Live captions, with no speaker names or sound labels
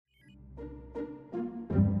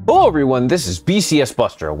Hello everyone, this is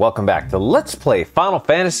BCSBuster. Welcome back to Let's Play Final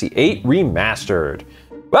Fantasy VIII Remastered.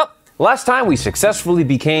 Well, last time we successfully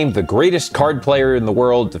became the greatest card player in the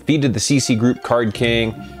world, defeated the CC Group Card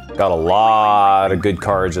King, got a lot of good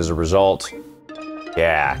cards as a result.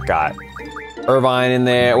 Yeah, got Irvine in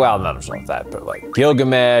there. Well, not as result of that, but like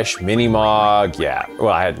Gilgamesh, Minimog. Yeah,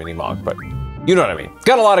 well, I had Minimog, but you know what I mean.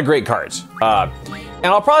 Got a lot of great cards. And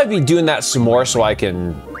I'll probably be doing that some more so I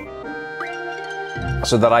can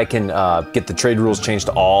get the trade rules changed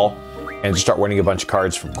to all and just start winning a bunch of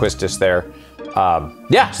cards from Quistis there.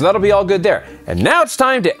 Yeah, so that'll be all good there. And now it's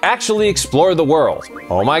time to actually explore the world.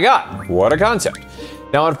 Oh my god, what a concept.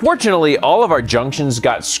 Now, unfortunately, all of our junctions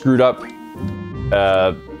got screwed up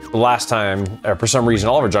last time. For some reason,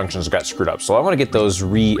 all of our junctions got screwed up. So I want to get those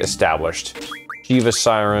re-established. Shiva,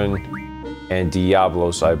 Siren, and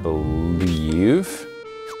Diablos, I believe.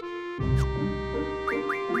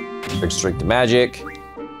 Big strength to magic.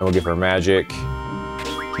 And we'll give her magic.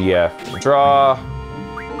 GF, draw.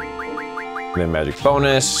 And then magic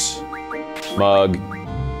bonus. Mug.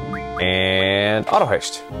 And auto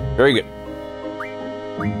haste. Very good.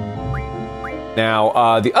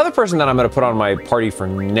 Now, the other person that I'm going to put on my party for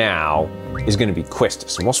now is going to be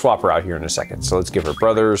Quistis. And we'll swap her out here in a second. So let's give her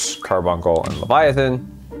Brothers, Carbuncle, and Leviathan.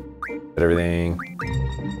 Get everything.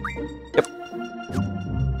 Yep.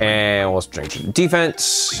 And we'll strengthen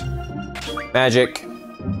defense. Magic.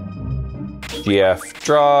 GF,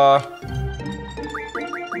 draw.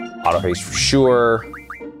 Auto haste for sure.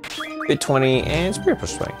 Bit 20 and Spirit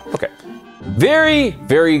push 20. Okay. Very,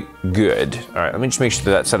 very good. All right, let me just make sure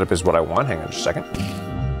that setup is what I want. Hang on just a second.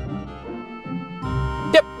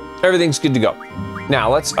 Yep, everything's good to go.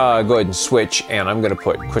 Now let's go ahead and switch, and I'm gonna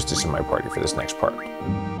put Quistis in my party for this next part.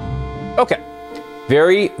 Okay.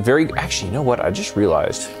 Very, very, actually, you know what? I just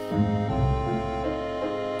realized.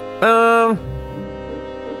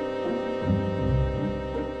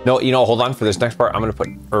 No, you know, hold on. For this next part, I'm going to put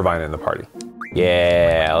Irvine in the party.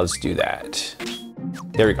 Yeah, let's do that.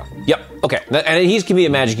 There we go. Yep, okay. And he can be a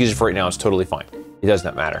magic user for right now. It's totally fine. It does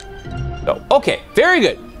not matter. So, okay, very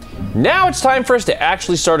good. Now it's time for us to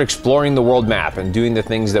actually start exploring the world map and doing the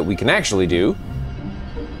things that we can actually do.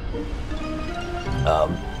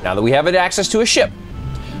 Now that we have access to a ship.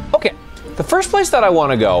 Okay, the first place that I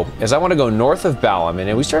want to go is I want to go north of Balam,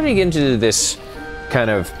 and we started to get into this kind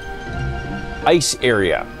of ice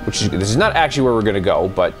area, which is, this is not actually where we're going to go,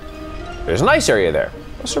 but there's an ice area there.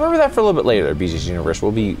 So remember that for a little bit later, BCS Universe.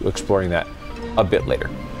 We'll be exploring that a bit later.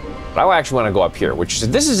 But I actually want to go up here, which is,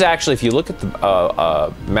 this is actually, if you look at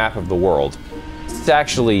the map of the world, this is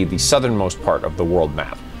actually the southernmost part of the world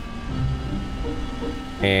map.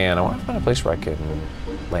 And I want to find a place where I can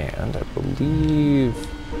land. I believe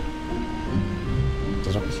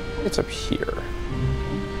it's up here.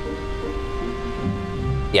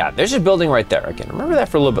 Yeah, there's a building right there. Again, remember that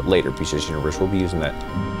for a little bit later, BCS Universe. We'll be using that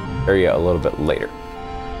area a little bit later.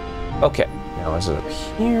 Okay, now is it up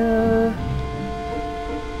here?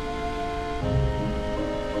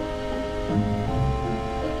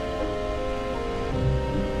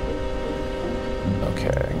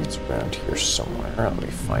 Okay, it's around here somewhere. Let me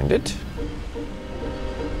find it.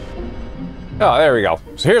 Oh, there we go.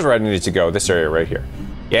 So here's where I needed to go, this area right here.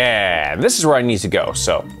 Yeah, this is where I need to go,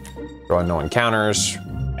 so. Draw no encounters.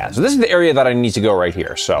 Yeah, so this is the area that I need to go right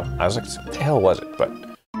here. So I was like, what the hell was it? But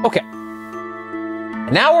okay.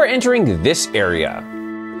 Now we're entering this area.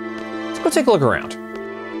 Let's go take a look around.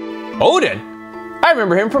 Odin? I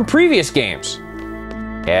remember him from previous games.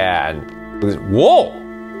 Yeah, and whoa,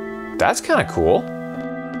 that's kind of cool.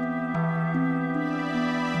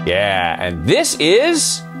 Yeah, and this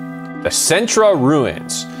is the Centra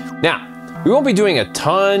Ruins. Now, we won't be doing a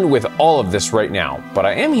ton with all of this right now, but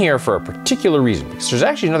I am here for a particular reason, because there's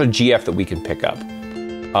actually another GF that we can pick up.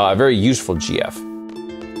 A very useful GF.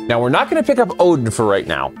 Now, we're not going to pick up Odin for right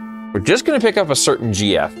now. We're just going to pick up a certain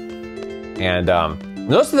GF. And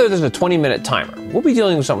notice that there's a 20-minute timer. We'll be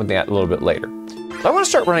dealing with something like that a little bit later. So I want to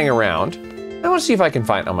start running around. I want to see if I can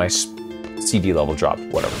find on my CD level drop,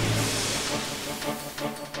 whatever.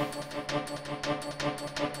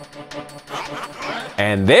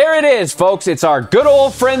 And there it is, folks. It's our good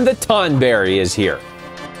old friend, the Tonberry, is here.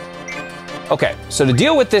 Okay, so to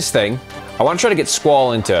deal with this thing, I want to try to get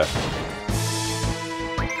Squall into...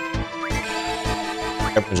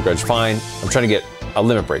 Everyone's grudge, fine. I'm trying to get a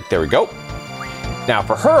limit break. There we go. Now,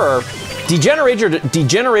 for her,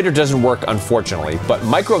 Degenerator doesn't work, unfortunately, but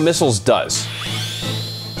Micro Missiles does.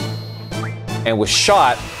 And with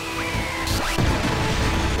Shot...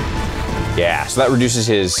 Yeah, so that reduces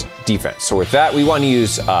his defense. So with that, we want to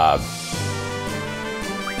use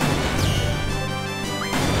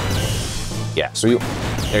yeah, so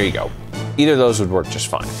There you go. Either of those would work just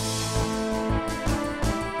fine.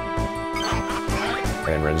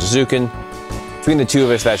 And Renzozuken. Between the two of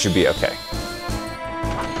us, that should be okay.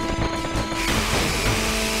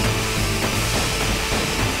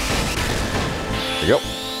 There you go.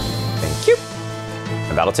 Thank you.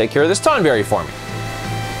 And that'll take care of this Tonberry for me.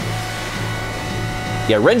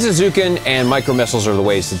 Yeah, Renzozuken and micro missiles are the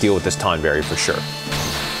ways to deal with this Tonberry for sure.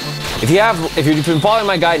 If you've been following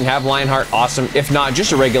my guide and have Lionheart, awesome. If not,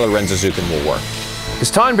 just a regular Renzozuken will work. Because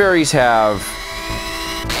Tonberries have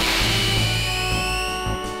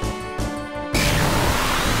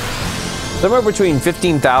somewhere between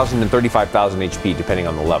 15,000 and 35,000 HP, depending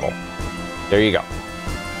on the level. There you go.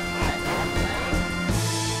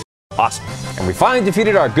 Awesome. And we finally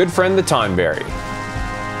defeated our good friend, the Tonberry.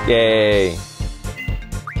 Yay.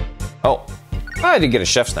 Oh, I did get a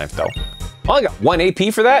chef's knife, though. Oh, I got 1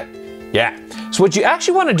 AP for that? Yeah. So what you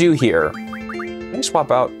actually want to do here... Can I swap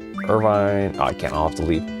out Irvine? Oh, I can't. I'll have to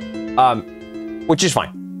leave. Which is fine.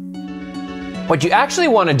 What you actually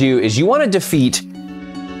want to do is you want to defeat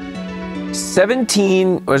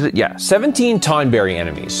 17, was it? Yeah, 17 Tonberry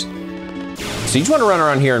enemies. So you just want to run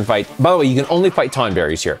around here and fight. By the way, you can only fight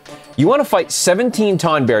Tonberries here. You want to fight 17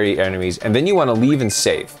 Tonberry enemies, and then you want to leave and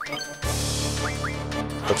save.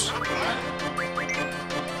 Oops.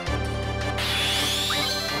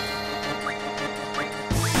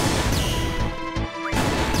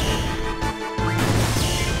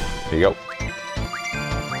 There you go.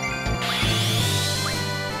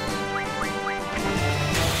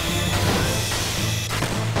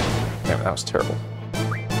 Damn, that was terrible.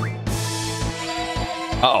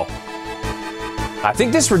 Uh-oh. I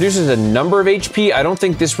think this reduces the number of HP. I don't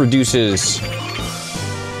think this reduces...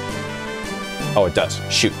 Oh, it does.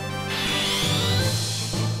 Shoot.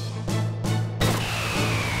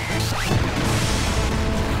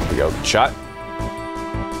 There we go. Good shot.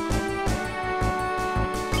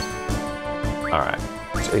 All right.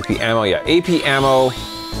 So AP ammo. Yeah, AP ammo.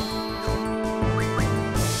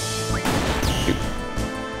 Shoot.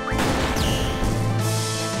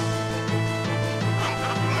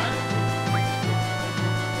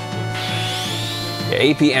 Yeah,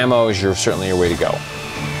 AP ammo is certainly your way to go.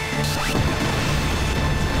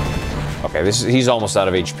 Okay, he's almost out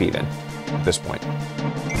of HP then, at this point.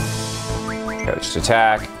 Okay, just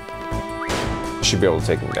attack. Should be able to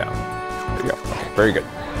take him down. There you go. Okay, very good.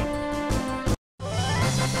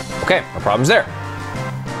 Okay, no problems there.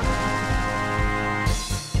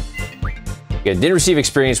 Yeah, didn't receive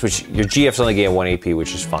experience, which your GF's only gained 1 AP,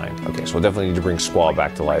 which is fine. Okay, so we'll definitely need to bring Squall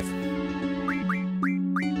back to life.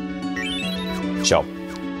 So,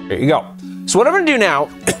 there you go. So what I'm gonna do now,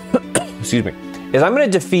 excuse me, is I'm gonna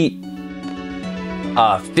defeat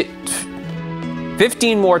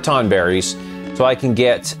 15 more Tonberries so I can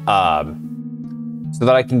get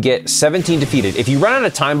 17 defeated. If you run out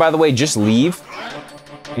of time, by the way, just leave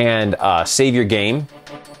and save your game,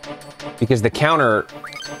 because the counter,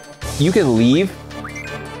 you can leave,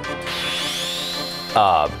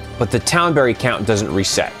 but the Tonberry count doesn't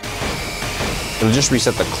reset. It'll just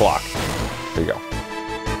reset the clock. There you go.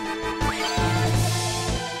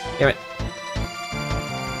 Damn it.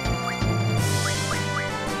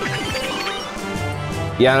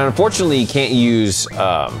 Yeah, and unfortunately you can't use,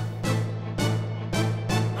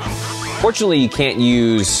 fortunately you can't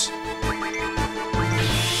use,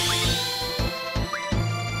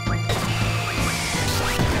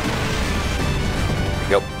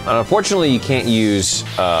 yep. And unfortunately you can't use,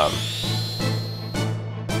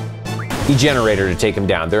 Degenerator to take him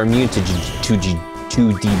down. They're immune to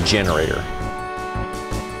Degenerator.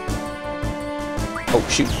 Oh,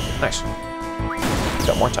 shoot. Nice.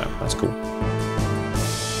 Got more time. That's cool.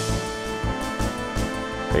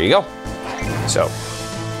 There you go. So,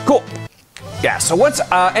 cool. Yeah, so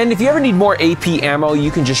and if you ever need more AP ammo,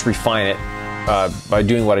 you can just refine it by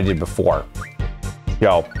doing what I did before.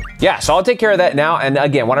 So, yeah, so I'll take care of that now. And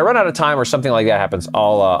again, when I run out of time or something like that happens,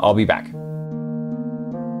 I'll be back.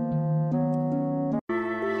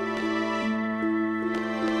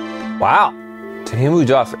 Wow. To him who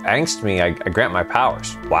doth angst me, I grant my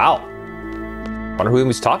powers. Wow. Wonder who he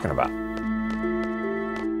was talking about.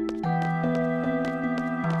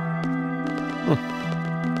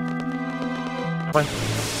 Come on.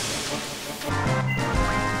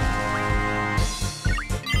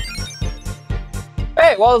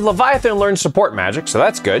 Hey, well, Leviathan learned support magic, so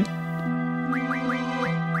that's good.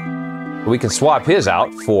 We can swap his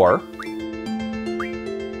out for...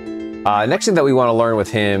 next thing that we want to learn with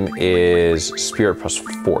him is Spirit plus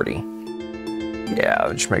 40.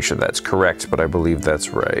 Yeah, just make sure that's correct, but I believe that's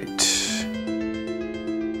right.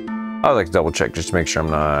 I'd like to double check just to make sure I'm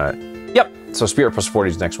not... Yep, so Spirit plus 40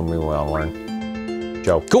 is the next one we will learn.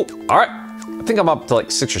 Joe, cool, all right. I think I'm up to like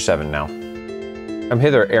 6 or 7 now. Come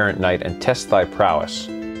hither, errant knight, and test thy prowess.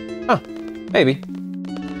 Huh, maybe.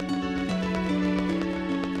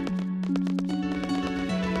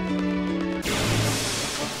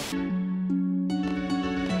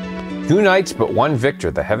 2 knights, but 1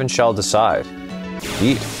 victor. The heaven shall decide.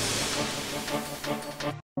 Indeed.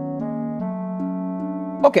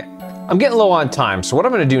 Okay, I'm getting low on time, so what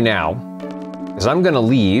I'm gonna do now is I'm gonna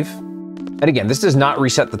leave. And again, this does not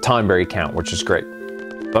reset the Tonberry count, which is great.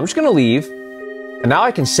 So I'm just gonna leave, and now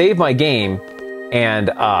I can save my game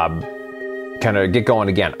and kind of get going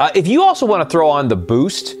again. If you also want to throw on the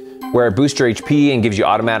boost, where it boosts your HP and gives you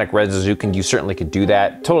automatic red Zazukin, you certainly could do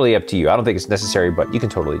that. Totally up to you. I don't think it's necessary, but you can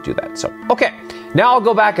totally do that. So, okay. Now I'll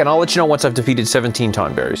go back and I'll let you know once I've defeated 17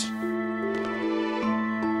 Tonberries.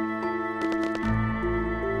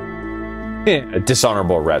 A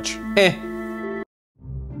dishonorable wretch.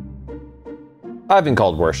 I've been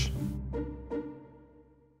called worse.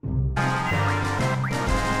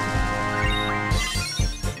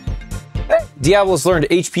 Hey, Diablo's learned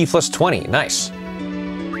HP plus 20. Nice.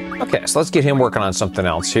 Okay, so let's get him working on something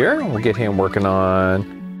else here. We'll get him working on...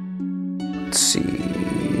 Let's see...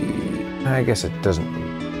 I guess it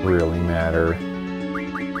doesn't really matter.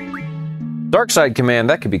 Dark Side Command,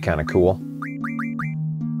 that could be kind of cool.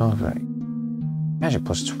 All right. Magic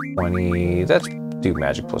plus 20. Let's do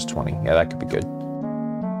Magic plus 20. Yeah, that could be good.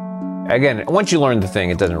 Again, once you learn the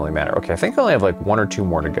thing, it doesn't really matter. Okay, I think I only have like 1 or 2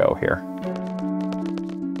 more to go here.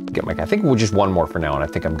 I think we'll just 1 more for now, and I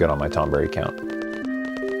think I'm good on my Tonberry count.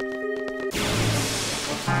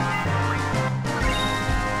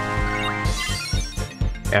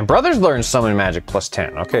 And Brothers learned Summon Magic plus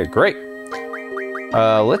 10. Okay, great.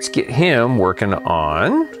 Let's get him working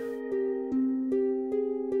on...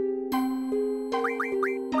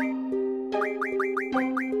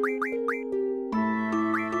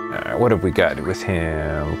 Alright, what have we got with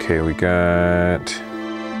him? Okay, we got...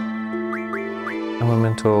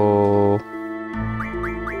 Elemental...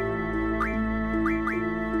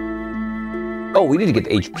 Oh, we need to get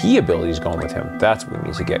the HP abilities going with him. That's what we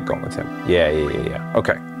need to get going with him. Yeah.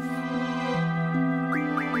 Okay.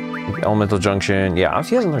 Elemental Junction. Yeah,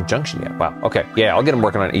 he hasn't learned Junction yet. Wow. Okay. Yeah, I'll get him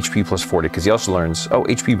working on HP plus 40 because he also learns... Oh,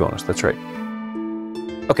 HP bonus. That's right.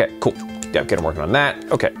 Okay, cool. Yeah, get him working on that.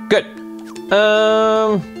 Okay, good.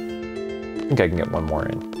 I think I can get 1 more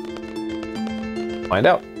in. Find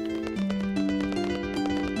out.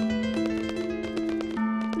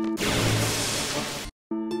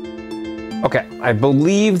 Okay, I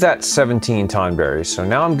believe that's 17 Tonberries. So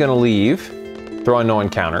now I'm gonna leave, throw on no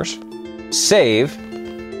encounters, save,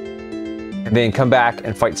 and then come back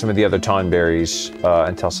and fight some of the other Tonberries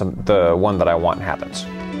until the one that I want happens.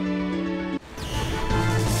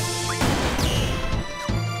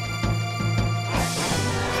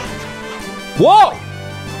 Whoa!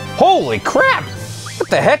 Holy crap! What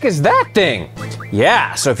the heck is that thing?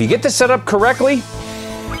 Yeah, so if you get this set up correctly,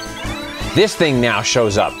 this thing now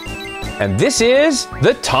shows up. And this is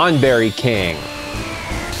the Tonberry King.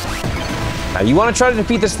 Now you want to try to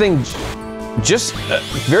defeat this thing just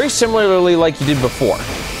very similarly like you did before.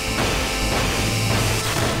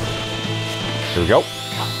 Here we go.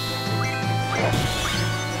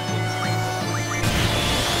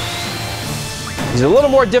 He's a little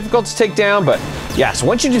more difficult to take down, but yeah, so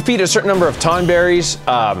once you defeat a certain number of Tonberries,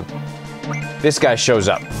 this guy shows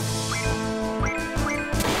up.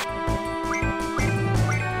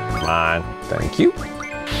 Thank you.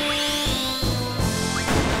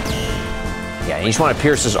 Yeah, you just want to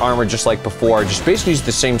pierce his armor just like before. Just basically use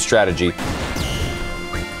the same strategy.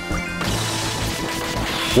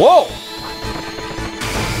 Whoa!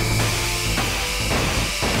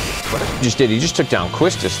 What he just did, he just took down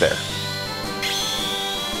Quistis there.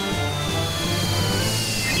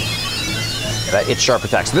 That itch sharp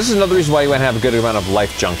attack. So this is another reason why you want to have a good amount of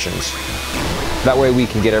life junctions. That way we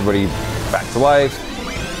can get everybody back to life.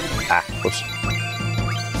 Ah, whoops.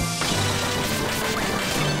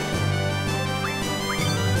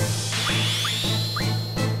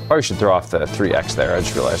 Probably should throw off the 3x there. I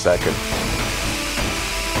just realized that could.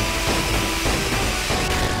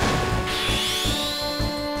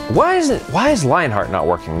 Why is Lionheart not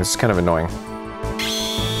working? This is kind of annoying.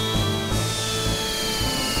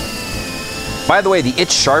 By the way, the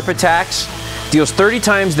itch sharp attacks deals 30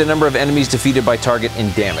 times the number of enemies defeated by target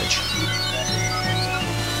in damage.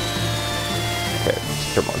 Okay,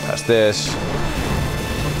 let's turn on past this.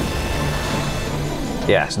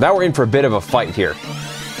 Yeah, so now we're in for a bit of a fight here.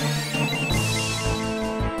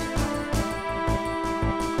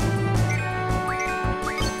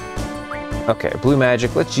 Okay, blue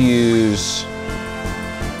magic. Let's use...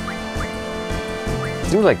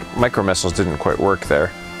 Seems like micro missiles didn't quite work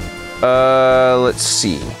there. Let's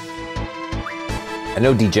see. I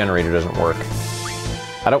know Degenerator doesn't work.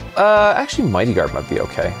 I don't... actually, Mighty Guard might be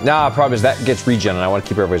okay. Nah, problem is that gets regen, and I want to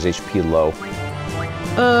keep everybody's HP low.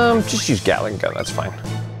 Just use Gatling Gun. That's fine.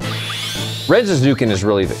 Red Zazukin is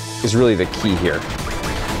really the key here.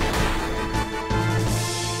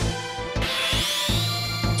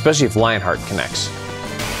 Especially if Lionheart connects.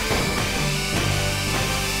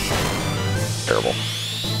 Terrible.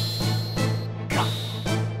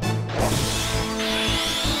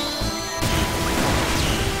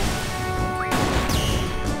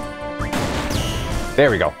 There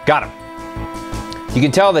we go. Got him. You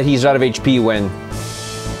can tell that he's out of HP when...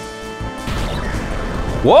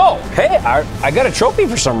 Whoa! Hey, I got a trophy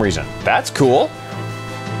for some reason. That's cool.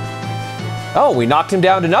 Oh, we knocked him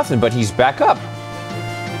down to nothing, but he's back up.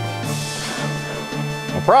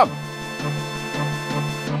 No problem.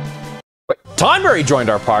 Wait, Tonberry joined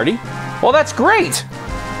our party. Well, that's great.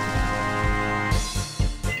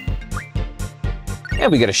 And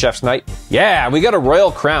we get a Chef's Knight. Yeah, we got a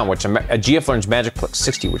Royal Crown, which a GF learns Magic plus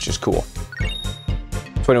 60, which is cool.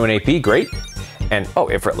 21 AP, great. And, oh,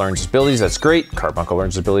 Ifrit learns his abilities, that's great. Carbuncle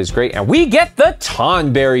learns his abilities, great. And we get the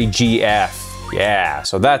Tonberry GF. Yeah,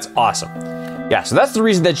 so that's awesome. Yeah, so that's the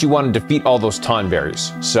reason that you want to defeat all those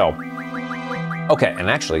Tonberries. So, okay, and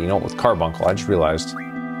actually, you know what, with Carbuncle, I just realized.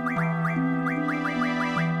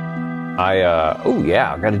 Oh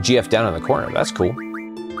yeah, I got a GF down in the corner, that's cool.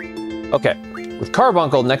 Okay. With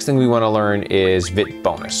Carbuncle, next thing we want to learn is VIII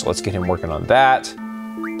bonus. So let's get him working on that.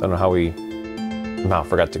 Don't know how we somehow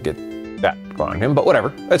forgot to get that going on him, but whatever,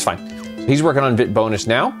 that's fine. So he's working on VIII bonus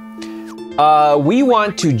now. We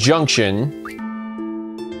want to junction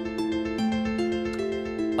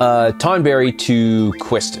Tonberry to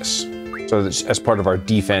Quistis. So that's as part of our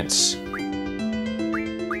defense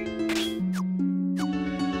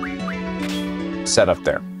setup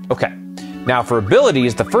there. Okay. Now for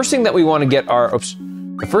abilities, the first thing that we want to get our, is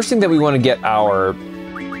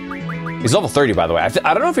level 30, by the way. I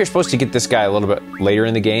don't know if you're supposed to get this guy a little bit later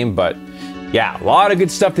in the game, but yeah, a lot of good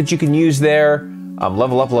stuff that you can use there.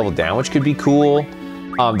 Level up, level down, which could be cool.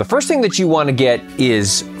 The first thing that you want to get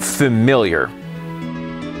is Familiar.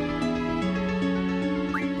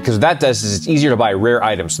 Because what that does is it's easier to buy rare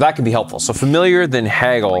items, so that can be helpful. So Familiar, then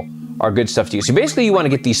Haggle are good stuff to use. So basically you want to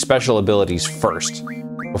get these special abilities first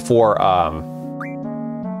before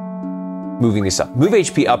moving this up. Move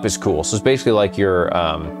HP up is cool. So it's basically like your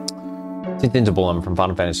Tintintabulum from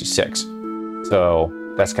Final Fantasy VI. So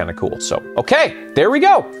that's kind of cool. So, okay, there we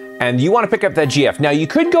go. And you want to pick up that GF. Now you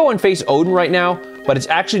could go and face Odin right now, but it's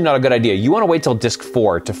actually not a good idea. You want to wait till disc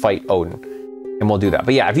 4 to fight Odin. And we'll do that.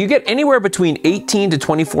 But yeah, if you get anywhere between 18 to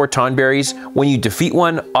 24 Tonberries, when you defeat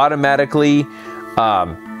one, automatically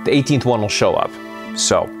the 18th one will show up.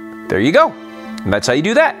 So there you go. And that's how you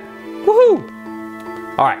do that. Woohoo!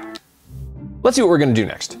 All right, let's see what we're gonna do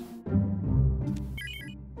next.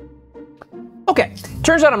 Okay,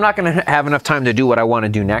 turns out I'm not gonna have enough time to do what I wanna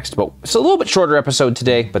do next, but it's a little bit shorter episode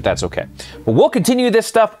today, but that's okay. But we'll continue this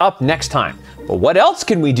stuff up next time. But what else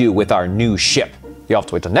can we do with our new ship? You'll have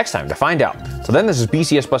to wait till next time to find out. So then, this is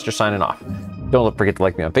BCSBuster signing off. Don't forget to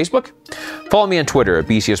like me on Facebook. Follow me on Twitter at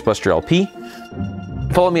BCSBusterLP.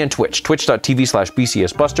 Follow me on Twitch,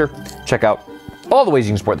 twitch.tv/BCSBuster. Check out all the ways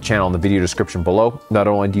you can support the channel in the video description below. Not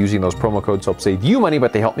only do using those promo codes help save you money,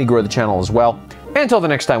 but they help me grow the channel as well. And until the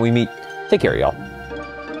next time we meet, take care, y'all.